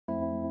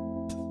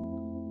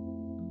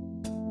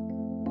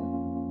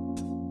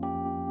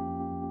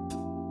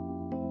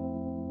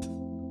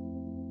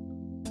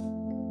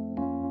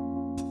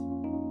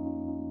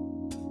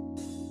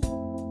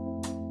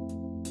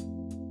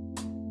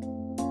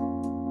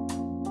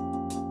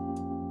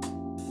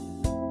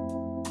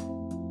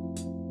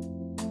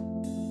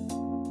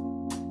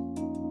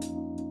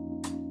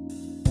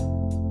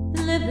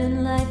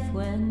living life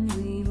when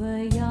we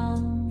were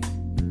young,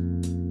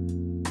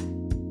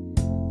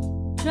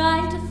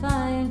 trying to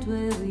find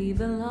where we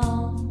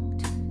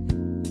belonged.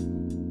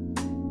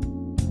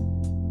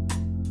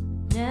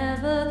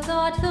 Never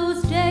thought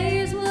those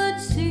days would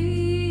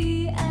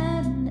see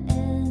an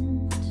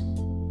end.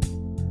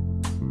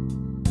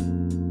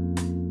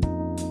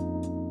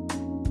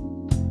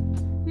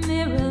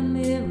 Mirror,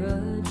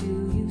 mirror, do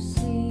you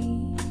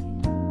see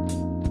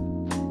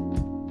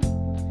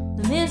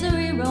the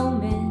misery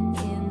roaming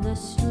in the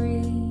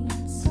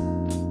streets?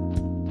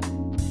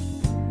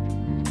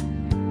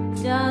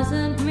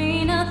 Doesn't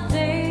mean a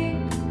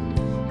thing.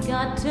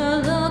 Got to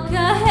look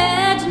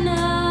ahead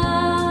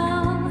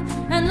now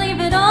and leave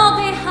it all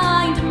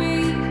behind me.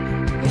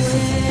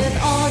 With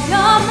all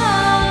your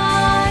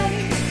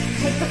might,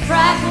 take the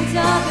fragments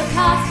of your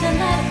past and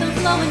let them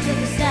flow into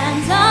the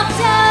sands of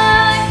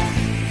time.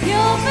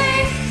 You'll be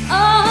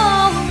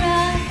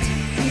alright.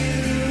 You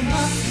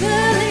must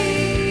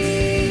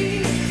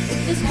believe. If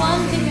there's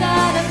one thing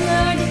that I've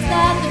learned, it's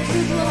that the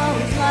truth will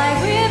always lie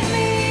with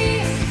me.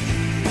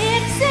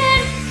 It's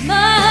in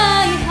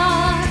my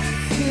heart.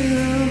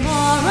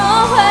 Tomorrow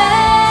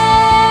waits.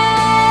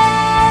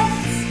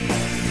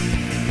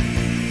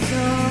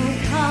 So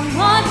come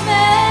what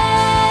may,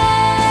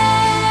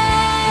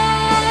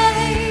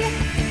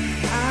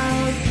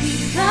 I'll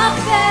keep the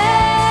faith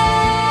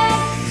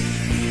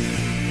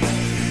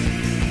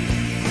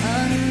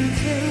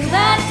until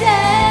that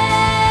day.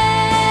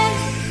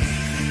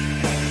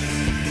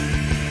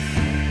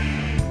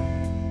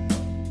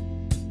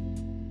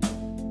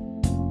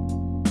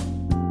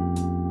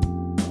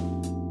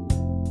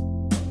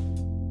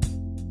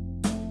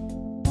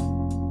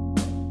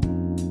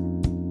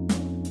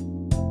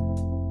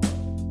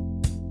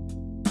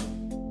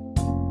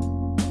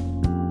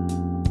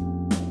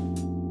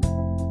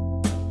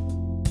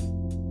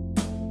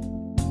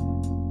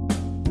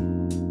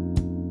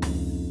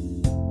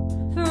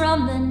 From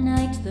the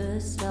night the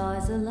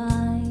stars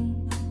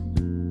aligned,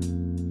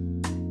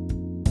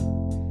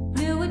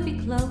 we would be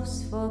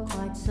close for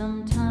quite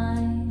some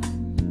time.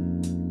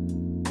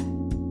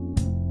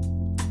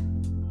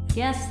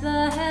 Guess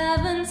the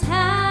heavens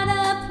had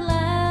a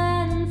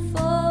plan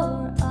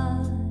for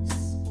us.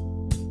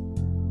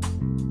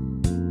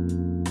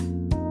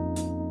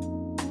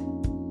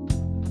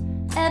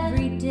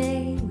 Every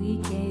day we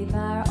gave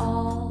our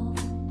all,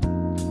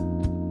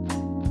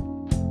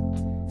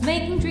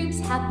 making dreams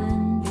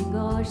happen, big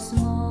or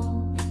small.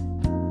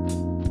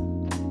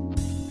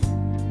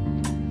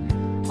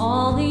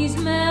 All these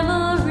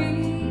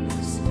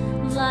memories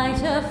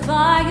light a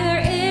fire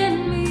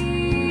in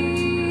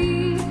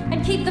me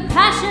and keep the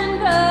passion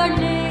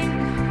burning.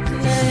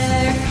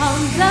 There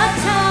comes a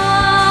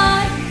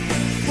time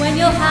when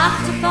you'll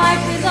have to fight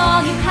with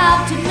all you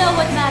have to know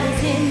what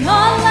matters in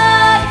your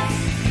life.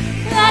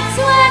 That's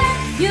when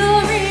you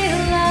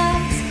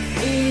realize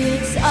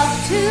it's up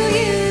to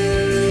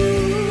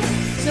you.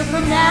 So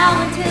from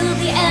now until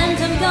the end,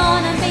 I'm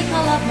gonna make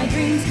all of my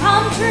dreams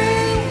come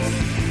true.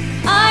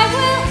 I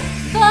will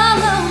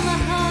follow my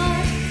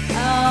heart,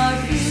 our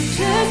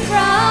future's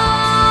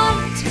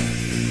bright.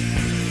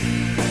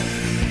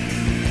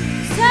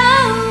 So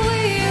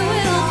we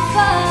will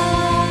fight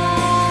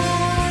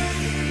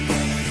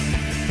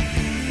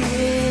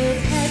with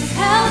heads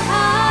held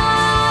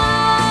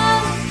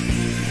high.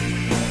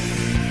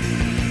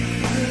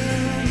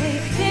 We'll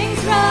make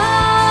things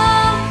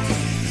right.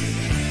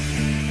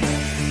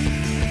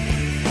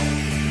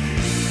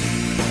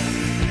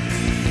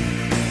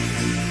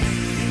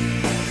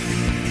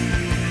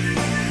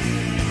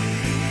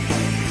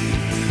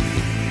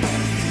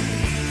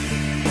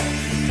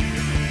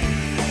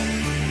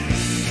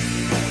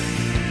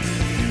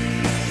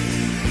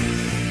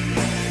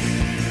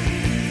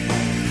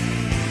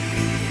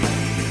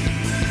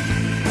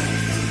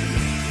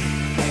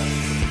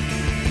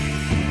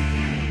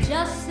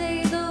 Just say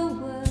the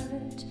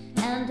word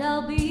and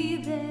I'll be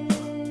there.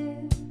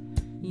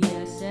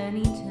 Yes,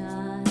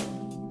 anytime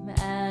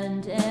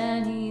and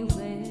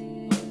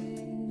anywhere.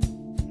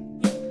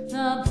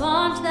 The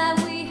bond that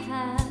we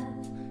have,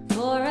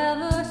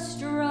 forever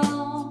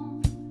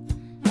strong.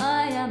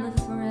 I am a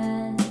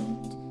friend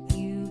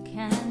you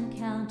can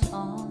count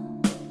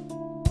on.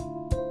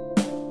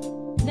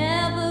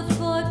 Never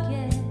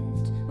forget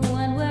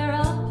when we're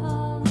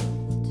apart,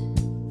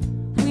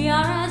 we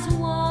are as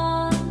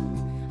one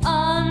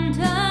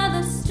under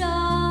the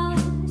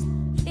stars.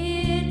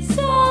 It's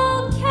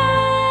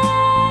okay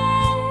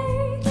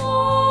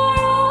for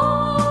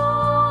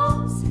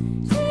us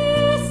to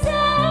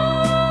say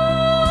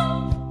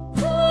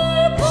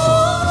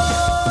goodbye.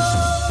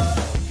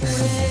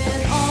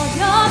 With all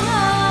your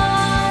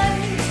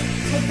might,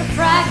 take the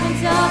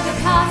fragments of the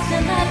past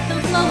and let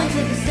them flow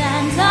into the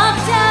sands of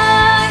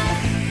time.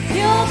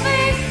 You'll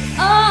be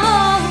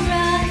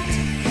alright.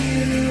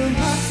 You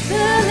must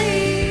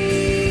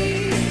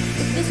believe.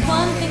 If there's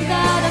one thing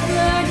that I've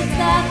learned, it's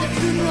that the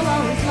truth will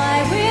always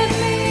lie with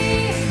me.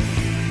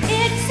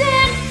 It's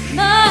in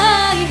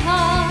my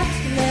heart.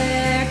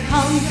 There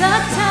comes a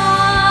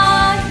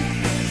time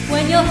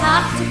when you'll have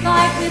have to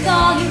fight with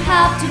all you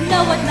have to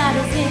know what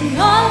matters in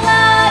your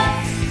life.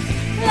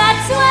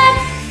 That's when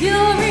you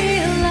realize